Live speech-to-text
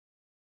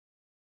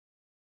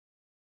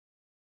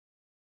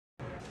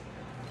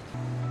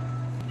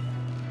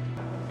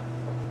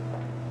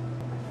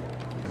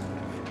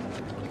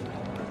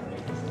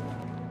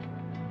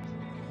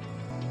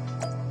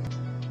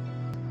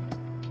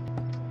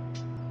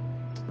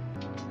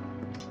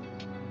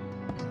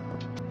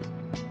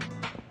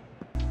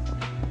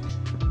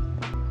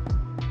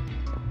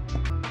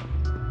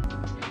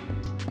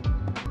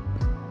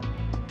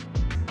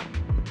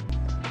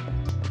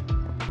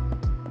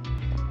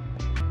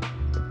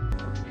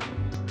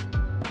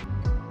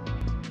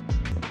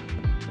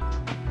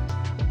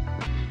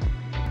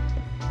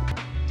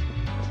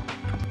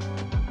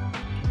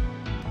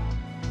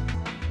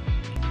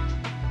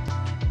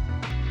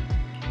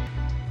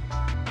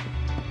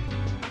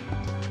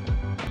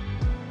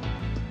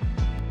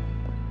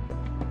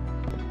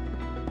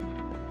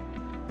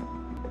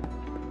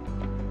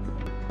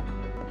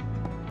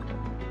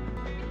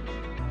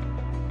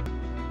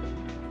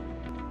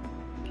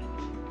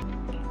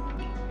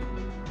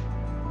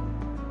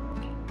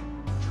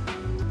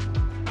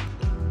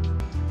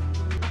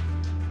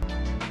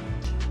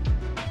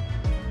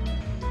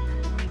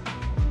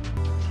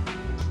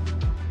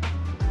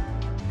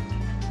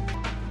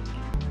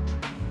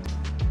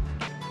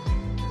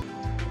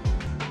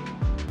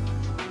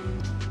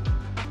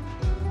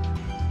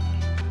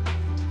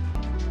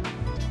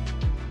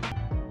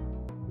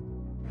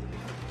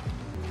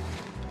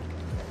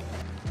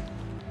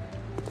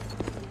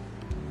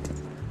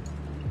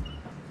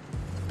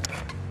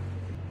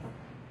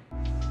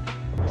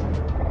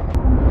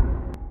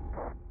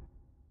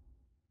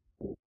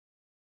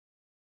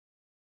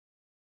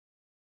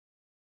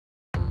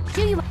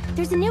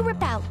There's a new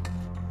repel.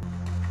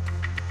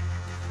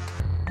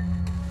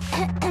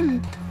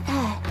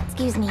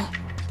 Excuse me.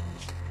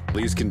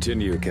 Please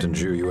continue, Captain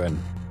Zhu Yuan.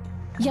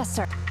 Yes,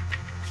 sir.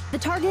 The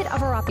target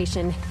of our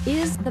operation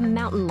is the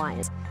Mountain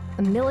Lions,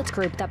 a militant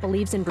group that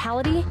believes in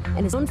brutality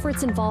and is known for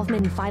its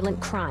involvement in violent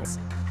crimes.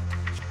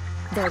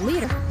 Their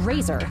leader,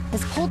 Razor,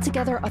 has pulled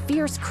together a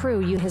fierce crew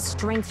using his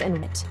strength and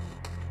wit.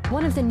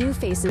 One of the new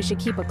faces we should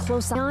keep a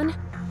close eye on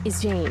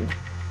is Jane.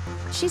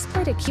 She's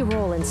played a key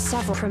role in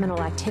several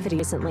criminal activities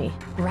recently,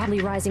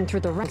 rapidly rising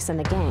through the ranks in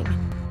the gang.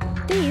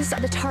 These are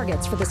the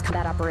targets for this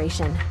combat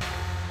operation.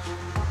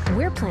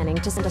 We're planning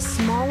to send a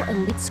small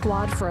elite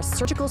squad for a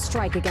surgical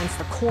strike against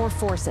the core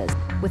forces,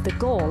 with the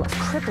goal of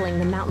crippling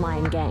the Mountain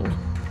Lion gang.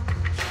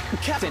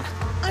 Captain,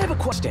 I have a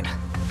question.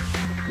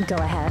 Go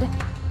ahead.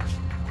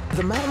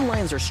 The Mountain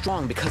Lions are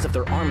strong because of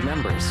their armed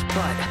members,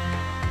 but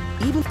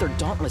even if they're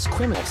dauntless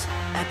criminals,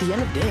 at the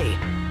end of the day,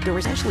 they're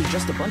essentially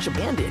just a bunch of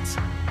bandits.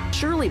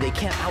 Surely they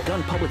can't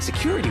outgun public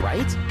security,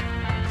 right?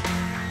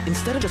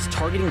 Instead of just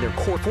targeting their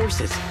core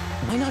forces,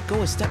 why not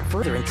go a step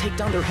further and take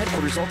down their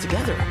headquarters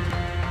altogether?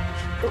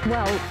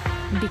 Well,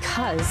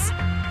 because...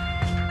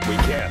 We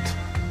can't.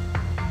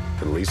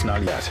 At least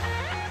not yet.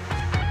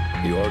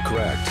 You are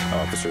correct,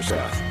 Officer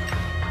Seth.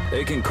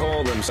 They can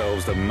call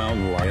themselves the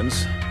Mountain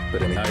Lions,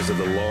 but in the eyes of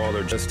the law,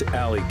 they're just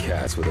alley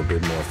cats with a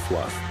bit more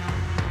fluff.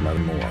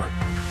 Nothing more.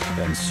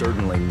 And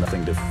certainly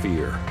nothing to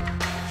fear.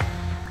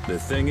 The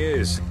thing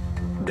is,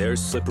 they're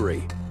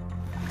slippery.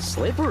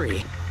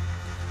 Slippery?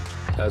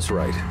 That's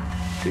right.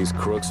 These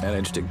crooks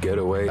manage to get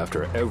away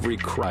after every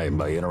crime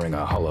by entering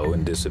a hollow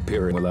and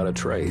disappearing without a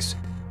trace.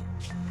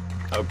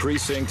 Our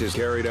precinct has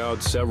carried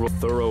out several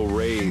thorough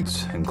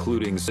raids,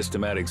 including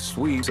systematic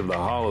sweeps of the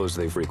hollows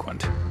they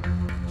frequent.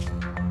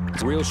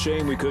 It's a real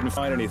shame we couldn't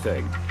find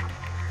anything.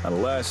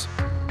 Unless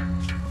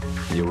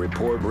your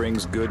report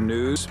brings good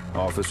news,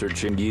 Officer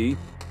Qingyi.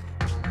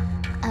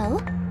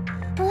 Oh?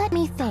 Let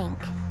me think.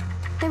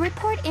 The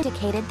report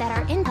indicated that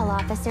our intel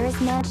officers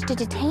managed to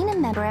detain a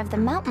member of the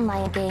Mountain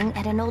Lion gang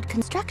at an old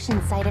construction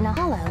site in a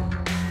hollow.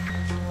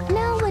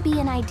 Now would be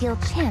an ideal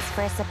chance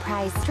for a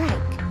surprise strike.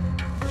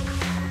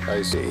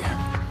 I see.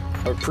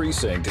 Our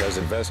precinct has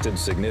invested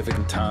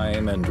significant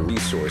time and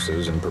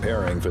resources in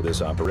preparing for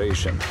this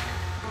operation.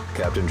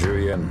 Captain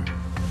Zhu Yuan,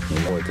 you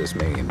know what this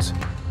means.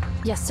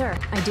 Yes, sir,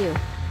 I do.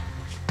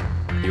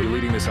 You're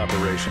leading this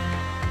operation.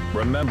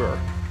 Remember,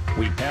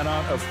 we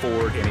cannot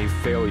afford any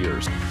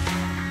failures.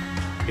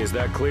 Is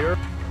that clear?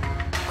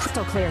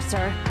 Crystal clear,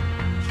 sir.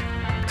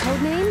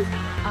 Codename,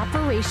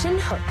 Operation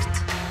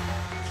Hooked.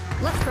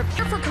 Let's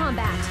prepare for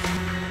combat.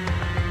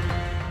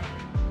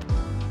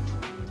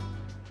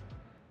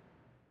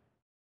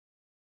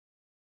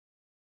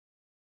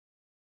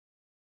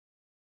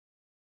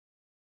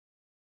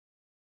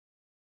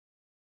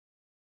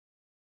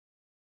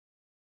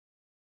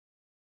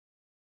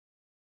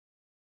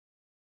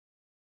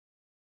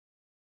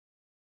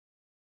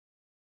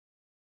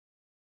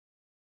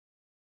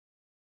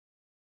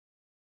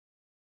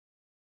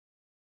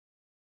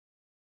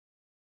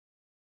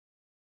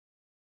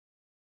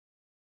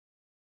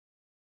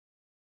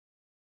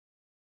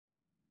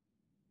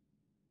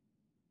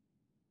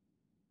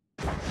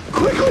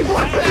 Quickly,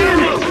 Black!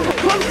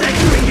 Come next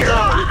to me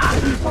here!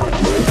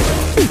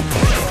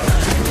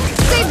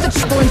 Save the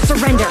trouble and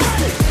surrender!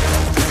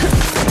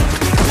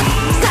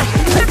 Seth,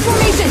 back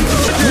formation!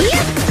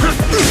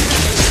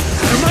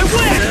 Out of my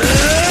way!